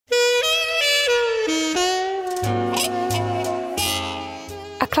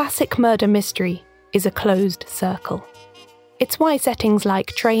classic murder mystery is a closed circle. It's why settings like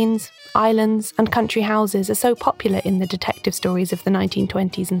trains, islands, and country houses are so popular in the detective stories of the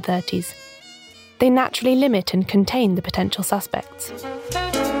 1920s and 30s. They naturally limit and contain the potential suspects.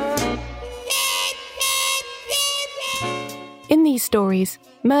 In these stories,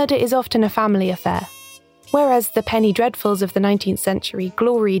 murder is often a family affair, whereas the penny dreadfuls of the 19th century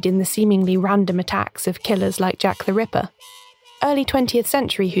gloried in the seemingly random attacks of killers like Jack the Ripper. Early 20th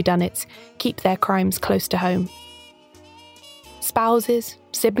century whodunits keep their crimes close to home. Spouses,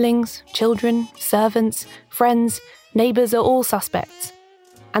 siblings, children, servants, friends, neighbours are all suspects,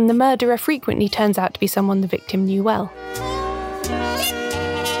 and the murderer frequently turns out to be someone the victim knew well.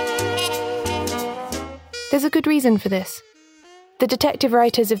 There's a good reason for this. The detective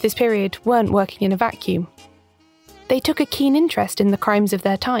writers of this period weren't working in a vacuum. They took a keen interest in the crimes of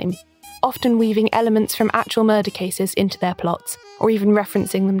their time, often weaving elements from actual murder cases into their plots, or even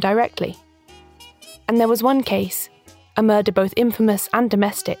referencing them directly. And there was one case, a murder both infamous and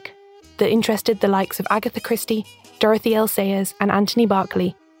domestic, that interested the likes of Agatha Christie, Dorothy L. Sayers, and Anthony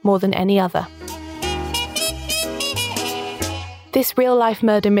Berkeley more than any other. This real-life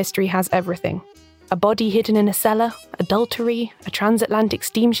murder mystery has everything. A body hidden in a cellar, adultery, a transatlantic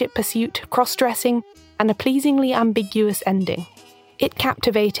steamship pursuit, cross-dressing, and a pleasingly ambiguous ending. It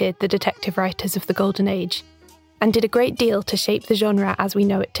captivated the detective writers of the Golden Age, and did a great deal to shape the genre as we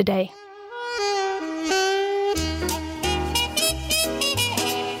know it today.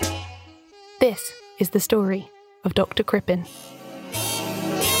 This is the story of Dr. Crippen.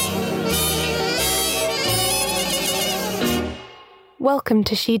 Welcome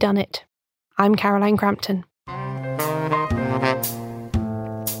to She Done It. I'm Caroline Crampton.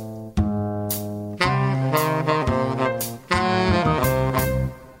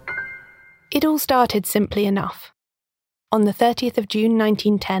 It all started simply enough. On the 30th of June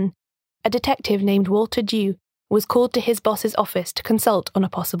 1910, a detective named Walter Dew was called to his boss's office to consult on a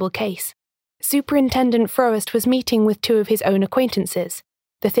possible case. Superintendent Froest was meeting with two of his own acquaintances,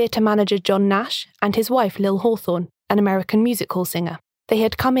 the theatre manager John Nash and his wife Lil Hawthorne, an American music hall singer. They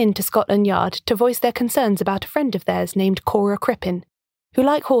had come in to Scotland Yard to voice their concerns about a friend of theirs named Cora Crippen, who,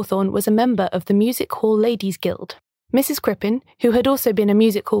 like Hawthorne, was a member of the Music Hall Ladies Guild. Mrs. Crippen, who had also been a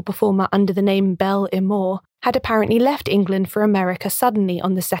music hall performer under the name Belle Imore, had apparently left England for America suddenly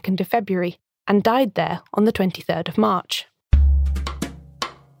on the 2nd of February and died there on the 23rd of March.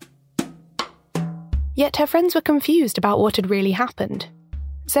 Yet her friends were confused about what had really happened.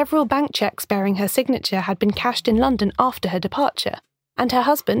 Several bank cheques bearing her signature had been cashed in London after her departure, and her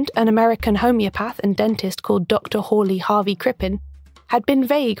husband, an American homeopath and dentist called Dr. Hawley Harvey Crippen, had been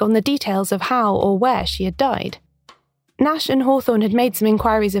vague on the details of how or where she had died. Nash and Hawthorne had made some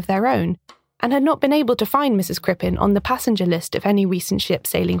inquiries of their own, and had not been able to find Mrs. Crippen on the passenger list of any recent ship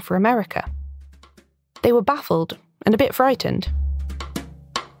sailing for America. They were baffled and a bit frightened.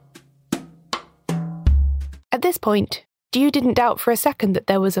 At this point, Dew didn't doubt for a second that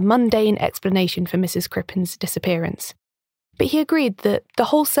there was a mundane explanation for Mrs. Crippen's disappearance. But he agreed that the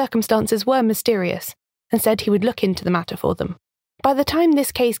whole circumstances were mysterious, and said he would look into the matter for them. By the time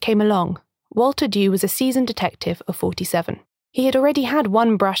this case came along, Walter Dew was a seasoned detective of 47. He had already had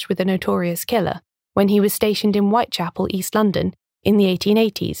one brush with a notorious killer when he was stationed in Whitechapel, East London, in the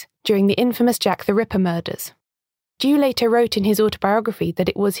 1880s, during the infamous Jack the Ripper murders. Dew later wrote in his autobiography that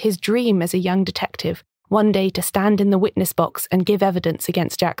it was his dream as a young detective one day to stand in the witness box and give evidence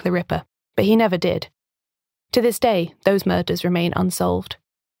against Jack the Ripper, but he never did. To this day, those murders remain unsolved.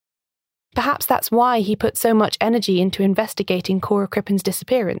 Perhaps that's why he put so much energy into investigating Cora Crippen's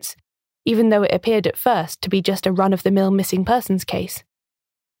disappearance, even though it appeared at first to be just a run-of-the-mill missing persons case.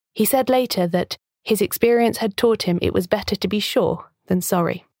 He said later that his experience had taught him it was better to be sure than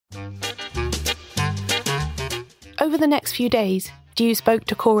sorry. Over the next few days, Dew spoke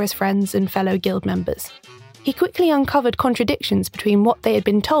to Cora's friends and fellow guild members. He quickly uncovered contradictions between what they had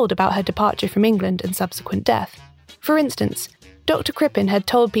been told about her departure from England and subsequent death. For instance, Dr. Crippen had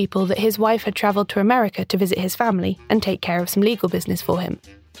told people that his wife had travelled to America to visit his family and take care of some legal business for him.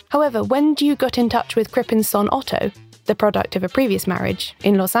 However, when Dew got in touch with Crippen's son Otto, the product of a previous marriage,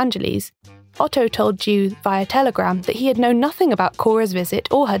 in Los Angeles, Otto told Dew via telegram that he had known nothing about Cora's visit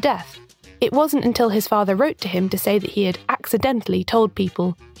or her death. It wasn't until his father wrote to him to say that he had accidentally told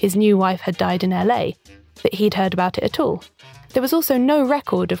people his new wife had died in LA that he'd heard about it at all. There was also no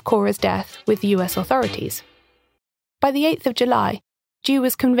record of Cora's death with US authorities. By the 8th of July, Dew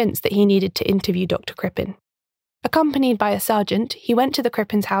was convinced that he needed to interview Dr. Crippen. Accompanied by a sergeant, he went to the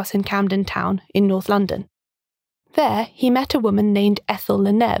Crippens' house in Camden Town in North London. There, he met a woman named Ethel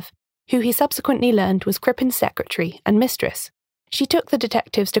Leneve, who he subsequently learned was Crippen's secretary and mistress. She took the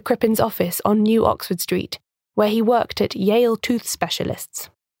detectives to Crippin's office on New Oxford Street, where he worked at Yale Tooth Specialists.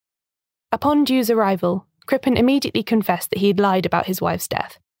 Upon Due's arrival, Crippen immediately confessed that he had lied about his wife's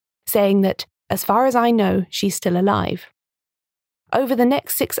death, saying that, "As far as I know, she's still alive." Over the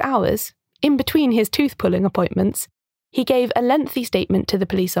next 6 hours, in between his tooth-pulling appointments, he gave a lengthy statement to the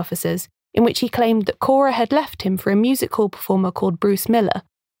police officers in which he claimed that Cora had left him for a music hall performer called Bruce Miller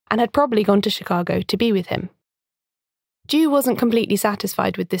and had probably gone to Chicago to be with him. Due wasn't completely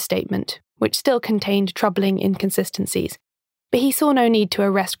satisfied with this statement, which still contained troubling inconsistencies, but he saw no need to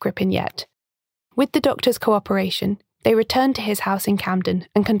arrest Crippen yet. With the doctor's cooperation, they returned to his house in Camden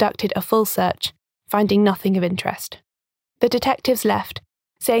and conducted a full search, finding nothing of interest. The detectives left,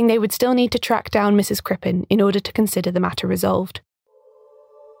 saying they would still need to track down Mrs. Crippen in order to consider the matter resolved.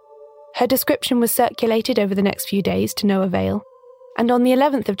 Her description was circulated over the next few days to no avail, and on the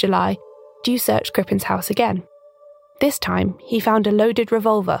 11th of July, Due searched Crippin's house again. This time, he found a loaded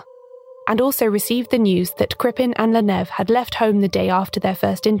revolver, and also received the news that Crippen and Leneve had left home the day after their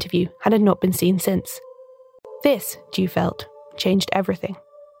first interview and had not been seen since. This, Due felt, changed everything.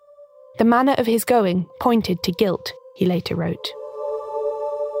 The manner of his going pointed to guilt, he later wrote.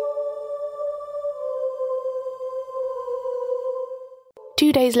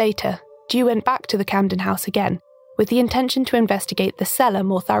 Two days later, Due went back to the Camden house again, with the intention to investigate the cellar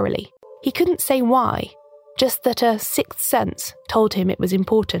more thoroughly. He couldn't say why, just that a sixth sense told him it was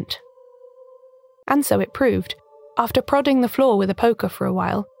important. And so it proved. After prodding the floor with a poker for a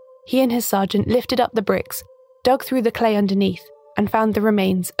while, he and his sergeant lifted up the bricks, dug through the clay underneath, and found the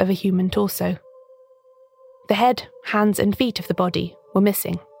remains of a human torso. The head, hands, and feet of the body were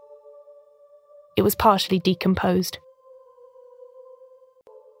missing. It was partially decomposed.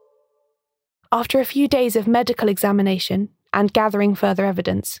 After a few days of medical examination and gathering further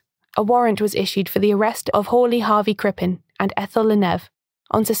evidence, a warrant was issued for the arrest of Hawley Harvey Crippen and Ethel Leneve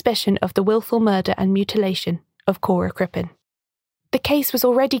on suspicion of the willful murder and mutilation of Cora Crippen. The case was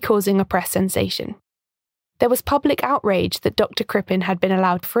already causing a press sensation. There was public outrage that Dr. Crippen had been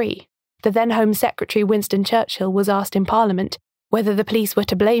allowed free. The then Home Secretary Winston Churchill was asked in Parliament whether the police were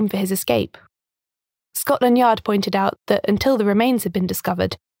to blame for his escape. Scotland Yard pointed out that until the remains had been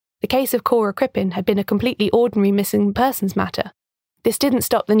discovered, the case of Cora Crippen had been a completely ordinary missing persons matter. This didn't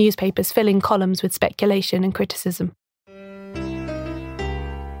stop the newspapers filling columns with speculation and criticism.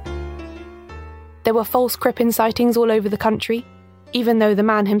 There were false Crippen sightings all over the country, even though the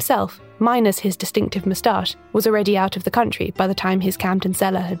man himself, minus his distinctive moustache, was already out of the country by the time his Camden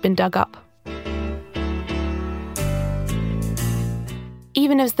cellar had been dug up.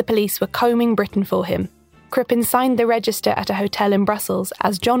 Even as the police were combing Britain for him, Crippen signed the register at a hotel in Brussels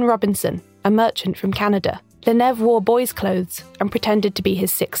as John Robinson, a merchant from Canada. Leneve wore boy's clothes and pretended to be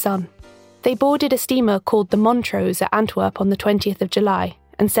his sick son. They boarded a steamer called the Montrose at Antwerp on the 20th of July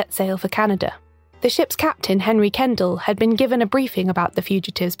and set sail for Canada. The ship's captain, Henry Kendall, had been given a briefing about the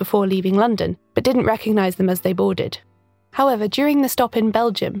fugitives before leaving London, but didn't recognise them as they boarded. However, during the stop in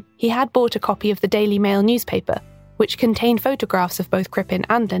Belgium, he had bought a copy of the Daily Mail newspaper, which contained photographs of both Crippen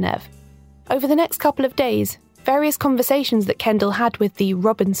and Leneve. Over the next couple of days, various conversations that Kendall had with the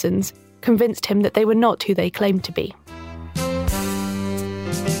Robinsons convinced him that they were not who they claimed to be.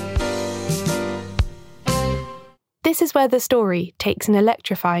 This is where the story takes an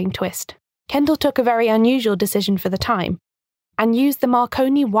electrifying twist. Kendall took a very unusual decision for the time and used the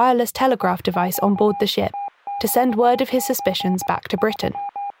Marconi wireless telegraph device on board the ship to send word of his suspicions back to Britain.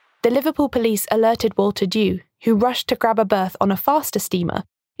 The Liverpool police alerted Walter Due, who rushed to grab a berth on a faster steamer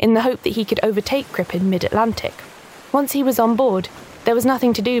in the hope that he could overtake Crippen mid-Atlantic. Once he was on board, there was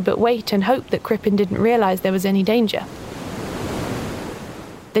nothing to do but wait and hope that Crippen didn't realise there was any danger.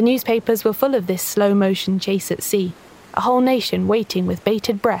 The newspapers were full of this slow-motion chase at sea, a whole nation waiting with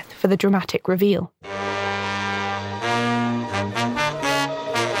bated breath for the dramatic reveal.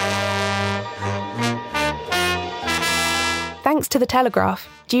 Thanks to the telegraph,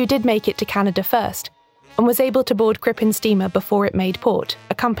 Due did make it to Canada first, and was able to board Crippen's steamer before it made port,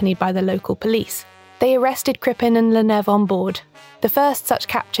 accompanied by the local police. They arrested Crippen and Leneve on board, the first such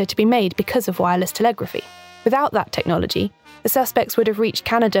capture to be made because of wireless telegraphy. Without that technology, the suspects would have reached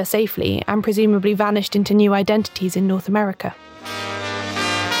Canada safely and presumably vanished into new identities in North America.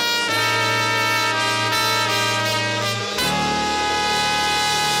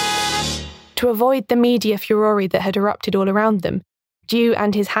 To avoid the media furore that had erupted all around them, Due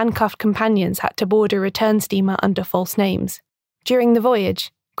and his handcuffed companions had to board a return steamer under false names. During the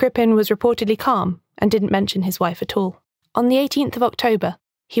voyage, Crippen was reportedly calm and didn't mention his wife at all. On the 18th of October,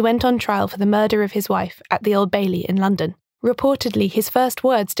 he went on trial for the murder of his wife at the Old Bailey in London. Reportedly, his first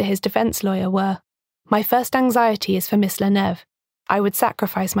words to his defence lawyer were, "My first anxiety is for Miss Leneve. I would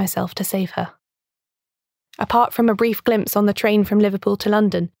sacrifice myself to save her. Apart from a brief glimpse on the train from Liverpool to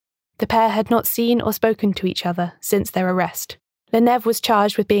London, the pair had not seen or spoken to each other since their arrest. Lenève was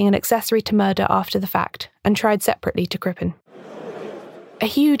charged with being an accessory to murder after the fact and tried separately to Crippen. A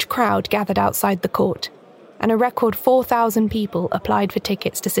huge crowd gathered outside the court, and a record 4,000 people applied for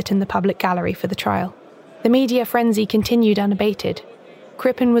tickets to sit in the public gallery for the trial. The media frenzy continued unabated.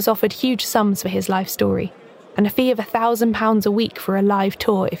 Crippen was offered huge sums for his life story, and a fee of £1,000 a week for a live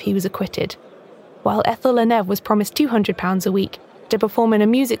tour if he was acquitted, while Ethel Lenève was promised £200 a week to perform in a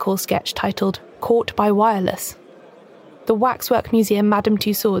music hall sketch titled Caught by Wireless. The waxwork museum Madame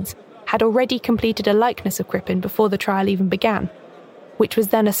Tussauds had already completed a likeness of Crippen before the trial even began, which was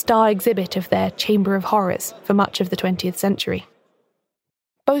then a star exhibit of their Chamber of Horrors for much of the 20th century.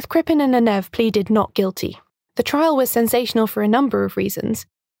 Both Crippen and Lenève pleaded not guilty. The trial was sensational for a number of reasons,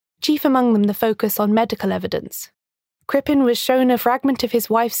 chief among them the focus on medical evidence. Crippen was shown a fragment of his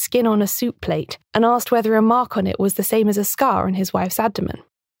wife's skin on a soup plate and asked whether a mark on it was the same as a scar on his wife's abdomen.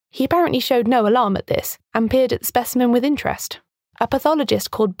 He apparently showed no alarm at this and peered at the specimen with interest. A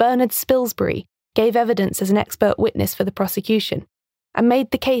pathologist called Bernard Spilsbury gave evidence as an expert witness for the prosecution and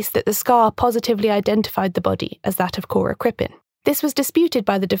made the case that the scar positively identified the body as that of Cora Crippen. This was disputed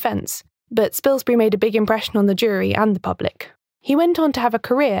by the defence, but Spilsbury made a big impression on the jury and the public. He went on to have a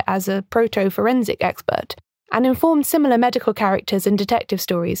career as a proto-forensic expert and informed similar medical characters in detective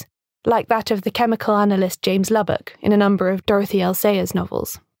stories, like that of the chemical analyst James Lubbock in a number of Dorothy L. Sayers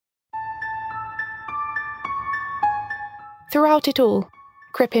novels. Throughout it all,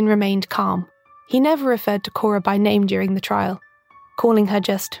 Crippen remained calm. He never referred to Cora by name during the trial, calling her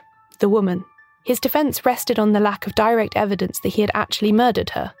just the woman. His defence rested on the lack of direct evidence that he had actually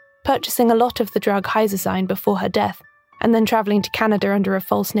murdered her, purchasing a lot of the drug Hyoscine before her death, and then travelling to Canada under a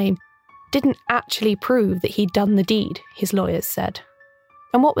false name, didn't actually prove that he'd done the deed, his lawyers said.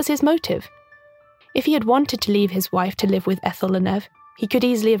 And what was his motive? If he had wanted to leave his wife to live with Ethel Lenève, he could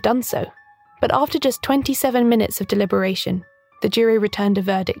easily have done so. But after just 27 minutes of deliberation, the jury returned a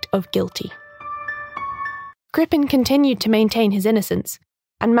verdict of guilty. Crippen continued to maintain his innocence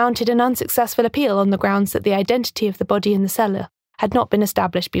and mounted an unsuccessful appeal on the grounds that the identity of the body in the cellar had not been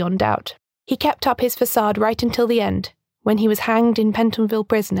established beyond doubt. He kept up his facade right until the end, when he was hanged in Pentonville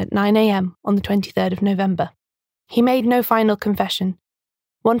Prison at 9 a.m. on the 23rd of November. He made no final confession,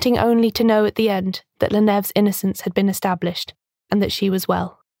 wanting only to know at the end that Lenève's innocence had been established and that she was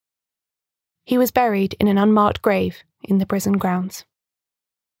well. He was buried in an unmarked grave in the prison grounds.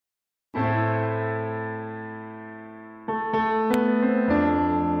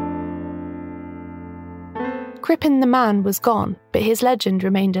 Crippen the man was gone, but his legend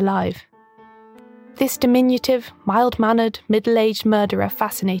remained alive. This diminutive, mild-mannered, middle-aged murderer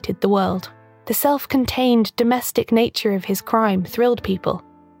fascinated the world. The self-contained, domestic nature of his crime thrilled people,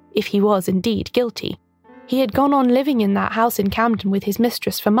 if he was indeed guilty. He had gone on living in that house in Camden with his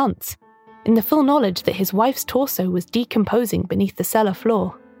mistress for months, in the full knowledge that his wife's torso was decomposing beneath the cellar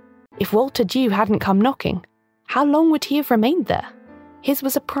floor. If Walter Dew hadn't come knocking, how long would he have remained there? His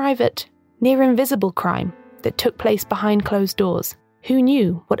was a private, near-invisible crime that took place behind closed doors. Who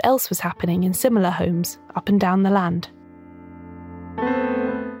knew what else was happening in similar homes up and down the land?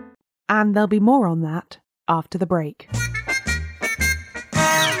 And there'll be more on that after the break.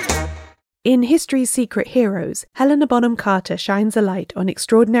 In History's Secret Heroes, Helena Bonham Carter shines a light on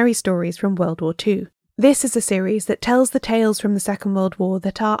extraordinary stories from World War II. This is a series that tells the tales from the Second World War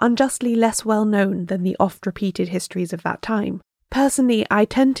that are unjustly less well known than the oft-repeated histories of that time. Personally, I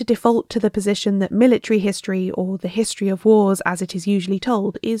tend to default to the position that military history, or the history of wars as it is usually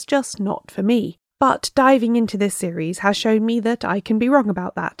told, is just not for me. But diving into this series has shown me that I can be wrong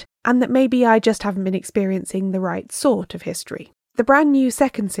about that, and that maybe I just haven't been experiencing the right sort of history. The brand new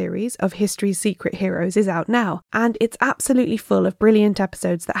second series of History's Secret Heroes is out now, and it's absolutely full of brilliant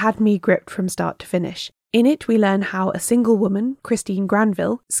episodes that had me gripped from start to finish. In it, we learn how a single woman, Christine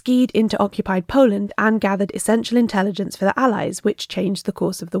Granville, skied into occupied Poland and gathered essential intelligence for the Allies, which changed the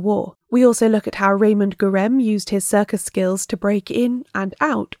course of the war. We also look at how Raymond Gurem used his circus skills to break in and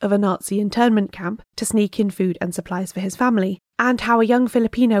out of a Nazi internment camp to sneak in food and supplies for his family, and how a young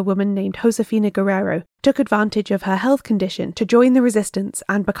Filipino woman named Josefina Guerrero took advantage of her health condition to join the resistance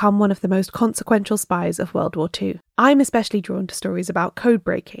and become one of the most consequential spies of World War II. I'm especially drawn to stories about code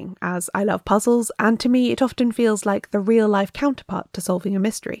breaking, as I love puzzles, and to me it often feels like the real-life counterpart to solving a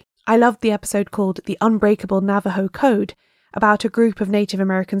mystery. I loved the episode called The Unbreakable Navajo Code, about a group of Native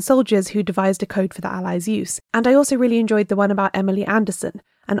American soldiers who devised a code for the Allies' use. And I also really enjoyed the one about Emily Anderson,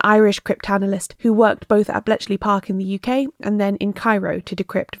 an Irish cryptanalyst who worked both at Bletchley Park in the UK and then in Cairo to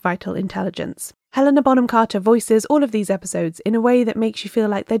decrypt vital intelligence. Helena Bonham Carter voices all of these episodes in a way that makes you feel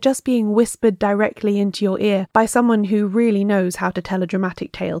like they're just being whispered directly into your ear by someone who really knows how to tell a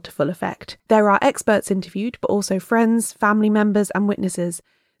dramatic tale to full effect. There are experts interviewed, but also friends, family members, and witnesses,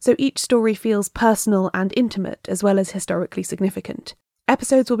 so each story feels personal and intimate as well as historically significant.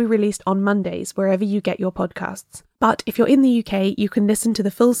 Episodes will be released on Mondays wherever you get your podcasts. But if you're in the UK, you can listen to the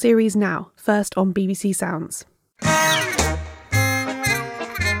full series now, first on BBC Sounds.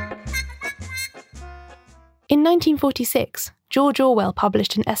 In 1946, George Orwell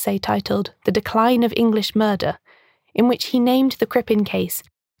published an essay titled The Decline of English Murder, in which he named the Crippen case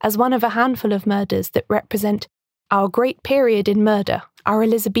as one of a handful of murders that represent our great period in murder, our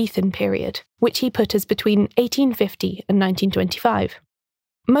Elizabethan period, which he put as between 1850 and 1925.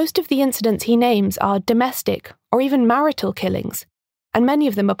 Most of the incidents he names are domestic or even marital killings, and many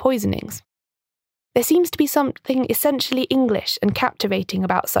of them are poisonings. There seems to be something essentially English and captivating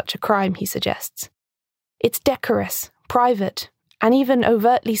about such a crime, he suggests. It's decorous, private, and even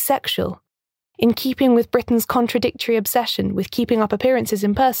overtly sexual, in keeping with Britain's contradictory obsession with keeping up appearances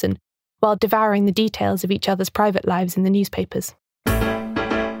in person while devouring the details of each other's private lives in the newspapers.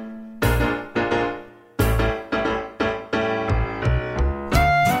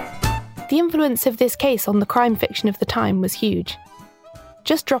 The influence of this case on the crime fiction of the time was huge.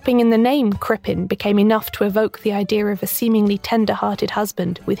 Just dropping in the name Crippen became enough to evoke the idea of a seemingly tender-hearted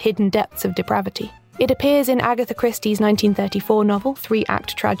husband with hidden depths of depravity. It appears in Agatha Christie's 1934 novel,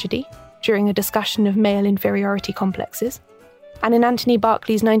 Three-Act Tragedy, during a discussion of male inferiority complexes, and in Anthony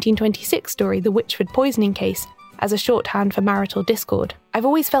Berkeley's 1926 story, The Witchford Poisoning Case, as a shorthand for marital discord. I've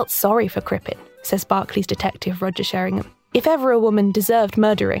always felt sorry for Crippen, says Berkeley's detective Roger Sheringham. If ever a woman deserved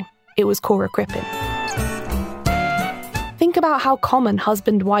murdering, it was Cora Crippen. Think about how common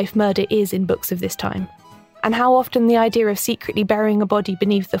husband-wife murder is in books of this time, and how often the idea of secretly burying a body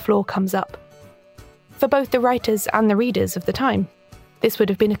beneath the floor comes up. For both the writers and the readers of the time, this would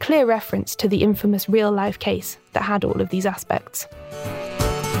have been a clear reference to the infamous real-life case that had all of these aspects.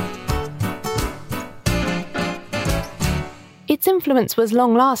 Its influence was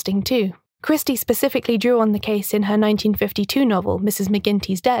long-lasting too. Christie specifically drew on the case in her 1952 novel, Mrs.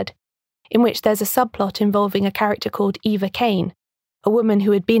 McGinty's Dead, in which there's a subplot involving a character called Eva Kane, a woman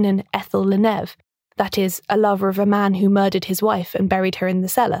who had been an Ethel Leneve, that is, a lover of a man who murdered his wife and buried her in the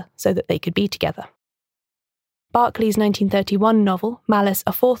cellar so that they could be together. Berkeley's 1931 novel, Malice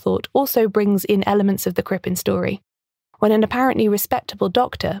Aforethought, also brings in elements of the Crippen story, when an apparently respectable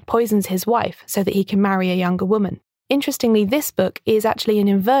doctor poisons his wife so that he can marry a younger woman. Interestingly, this book is actually an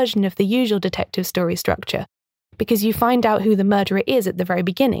inversion of the usual detective story structure, because you find out who the murderer is at the very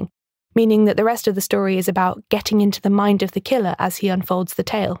beginning, meaning that the rest of the story is about getting into the mind of the killer as he unfolds the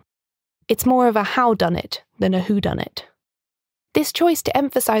tale. It's more of a how-done-it than a who-done-it. This choice to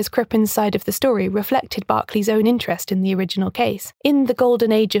emphasise Crippen's side of the story reflected Berkeley's own interest in the original case. In The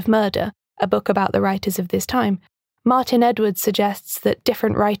Golden Age of Murder, a book about the writers of this time, Martin Edwards suggests that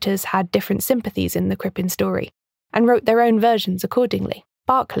different writers had different sympathies in the Crippen story, and wrote their own versions accordingly.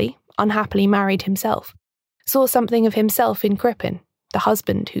 Berkeley, unhappily married himself, saw something of himself in Crippen, the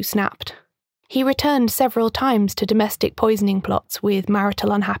husband who snapped. He returned several times to domestic poisoning plots with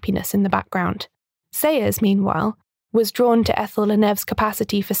marital unhappiness in the background. Sayers, meanwhile, was drawn to Ethel Leneve's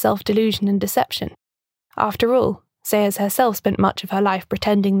capacity for self-delusion and deception. After all, Sayers herself spent much of her life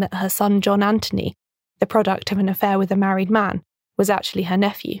pretending that her son John Anthony, the product of an affair with a married man, was actually her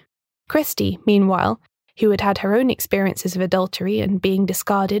nephew. Christie, meanwhile, who had had her own experiences of adultery and being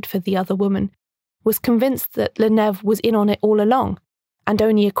discarded for the other woman, was convinced that Leneve was in on it all along, and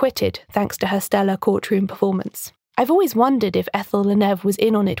only acquitted thanks to her stellar courtroom performance. I've always wondered if Ethel Leneve was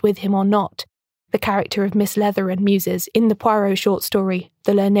in on it with him or not, the character of Miss Leatherhead muses in the Poirot short story,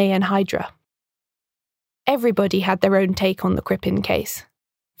 The Lernaean Hydra. Everybody had their own take on the Crippen case.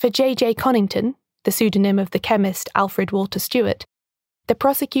 For J.J. Conington, the pseudonym of the chemist Alfred Walter Stewart, the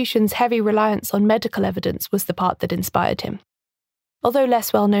prosecution's heavy reliance on medical evidence was the part that inspired him. Although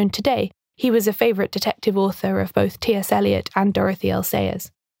less well known today, he was a favourite detective author of both T.S. Eliot and Dorothy L. Sayers.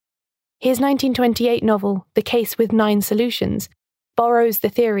 His 1928 novel, The Case with 9 Solutions, borrows the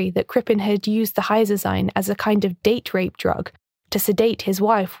theory that Crippen had used the Hyoscine as a kind of date rape drug to sedate his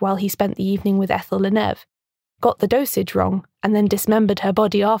wife while he spent the evening with Ethel Leneve, got the dosage wrong, and then dismembered her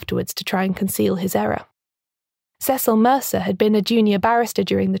body afterwards to try and conceal his error. Cecil Mercer had been a junior barrister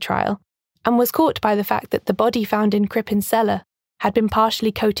during the trial, and was caught by the fact that the body found in Crippen's cellar had been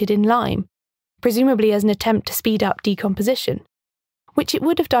partially coated in lime, presumably as an attempt to speed up decomposition, which it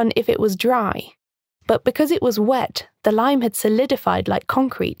would have done if it was dry. But because it was wet, the lime had solidified like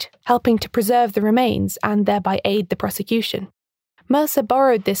concrete, helping to preserve the remains and thereby aid the prosecution. Mercer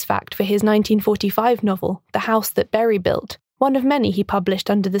borrowed this fact for his 1945 novel, The House That Berry Built, one of many he published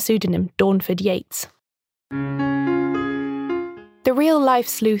under the pseudonym Dawnford Yates. The real-life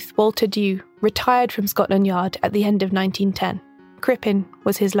sleuth Walter Dew retired from Scotland Yard at the end of 1910. Crippen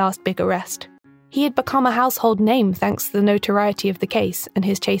was his last big arrest. He had become a household name thanks to the notoriety of the case and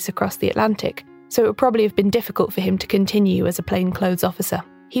his chase across the Atlantic, so it would probably have been difficult for him to continue as a plainclothes officer.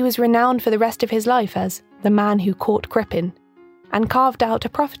 He was renowned for the rest of his life as the man who caught Crippen, and carved out a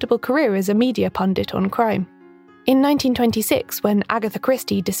profitable career as a media pundit on crime. In 1926, when Agatha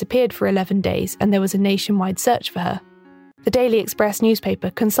Christie disappeared for 11 days and there was a nationwide search for her, the Daily Express newspaper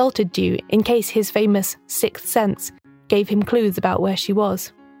consulted Dew in case his famous sixth sense gave him clues about where she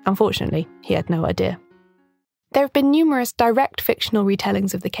was. Unfortunately, he had no idea. There have been numerous direct fictional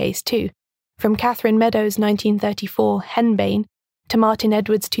retellings of the case too, from Catherine Meadows' 1934 Henbane to Martin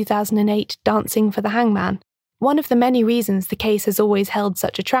Edwards' 2008 Dancing for the Hangman. One of the many reasons the case has always held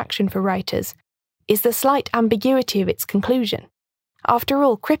such attraction for writers is the slight ambiguity of its conclusion. After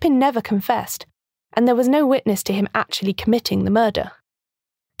all, Crippen never confessed, and there was no witness to him actually committing the murder.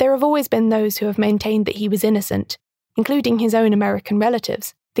 There have always been those who have maintained that he was innocent, including his own American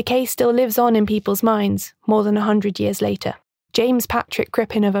relatives. The case still lives on in people's minds more than 100 years later. James Patrick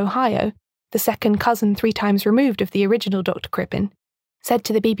Crippen of Ohio, the second cousin 3 times removed of the original Dr. Crippen, said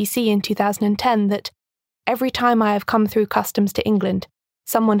to the BBC in 2010 that, "Every time I have come through customs to England,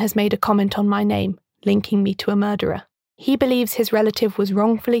 someone has made a comment on my name, linking me to a murderer." He believes his relative was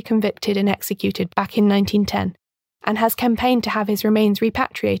wrongfully convicted and executed back in 1910, and has campaigned to have his remains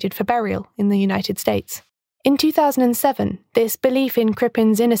repatriated for burial in the United States. In 2007, this belief in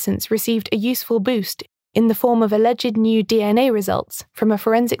Crippen's innocence received a useful boost in the form of alleged new DNA results from a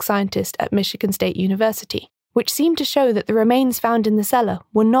forensic scientist at Michigan State University, which seemed to show that the remains found in the cellar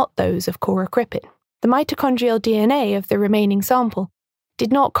were not those of Cora Crippen. The mitochondrial DNA of the remaining sample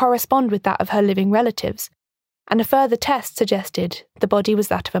did not correspond with that of her living relatives, and a further test suggested the body was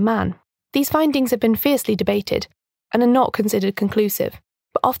that of a man. These findings have been fiercely debated and are not considered conclusive.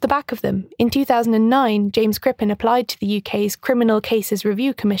 But off the back of them, in 2009, James Crippen applied to the UK's Criminal Cases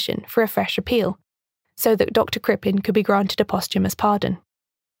Review Commission for a fresh appeal, so that Dr. Crippen could be granted a posthumous pardon.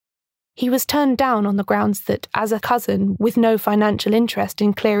 He was turned down on the grounds that, as a cousin with no financial interest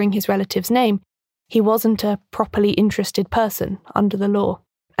in clearing his relative's name, he wasn't a properly interested person under the law.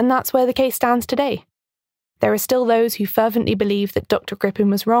 And that's where the case stands today. There are still those who fervently believe that Dr. Crippen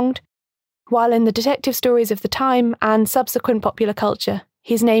was wronged, while in the detective stories of the time and subsequent popular culture,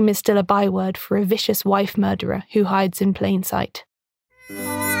 his name is still a byword for a vicious wife murderer who hides in plain sight.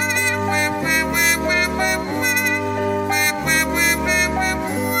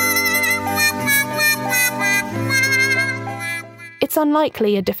 It's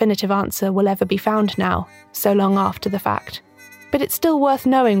unlikely a definitive answer will ever be found now, so long after the fact. But it's still worth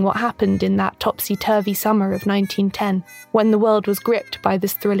knowing what happened in that topsy-turvy summer of 1910, when the world was gripped by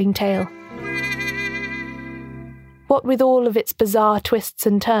this thrilling tale. What with all of its bizarre twists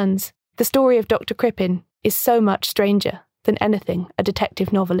and turns, the story of Dr. Crippen is so much stranger than anything a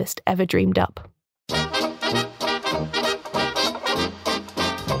detective novelist ever dreamed up.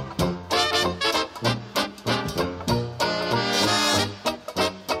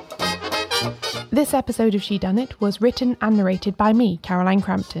 This episode of Shedunnit was written and narrated by me, Caroline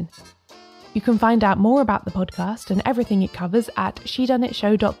Crampton. You can find out more about the podcast and everything it covers at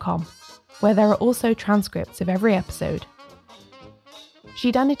shedunnitshow.com, where there are also transcripts of every episode.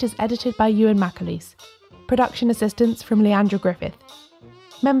 Shedunnit is edited by Ewan McAleese. Production assistance from Leandra Griffith.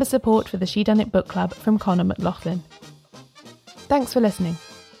 Member support for the Shedunnit Book Club from Connor McLaughlin. Thanks for listening.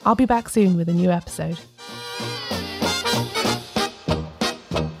 I'll be back soon with a new episode.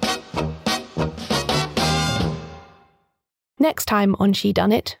 Next time on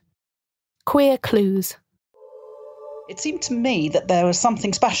Shedunnit, queer clues. It seemed to me that there was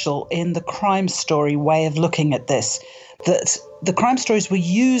something special in the crime story way of looking at this, that the crime stories were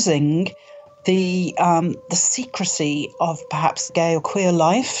using the secrecy of perhaps gay or queer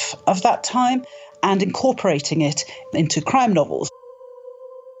life of that time and incorporating it into crime novels.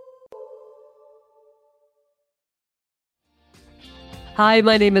 Hi,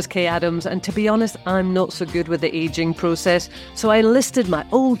 my name is Kay Adams, and to be honest, I'm not so good with the ageing process, so I enlisted my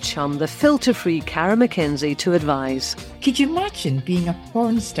old chum, the filter-free Cara McKenzie, to advise. Could you imagine being a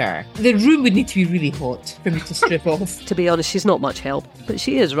porn star? The room would need to be really hot for me to strip off. To be honest, she's not much help, but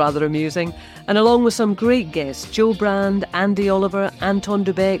she is rather amusing. And along with some great guests, Jo Brand, Andy Oliver, Anton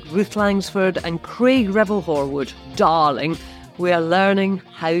Dubeck, Ruth Langsford and Craig Revel-Horwood, darling, we are learning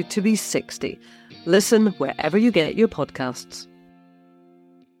how to be 60. Listen wherever you get your podcasts.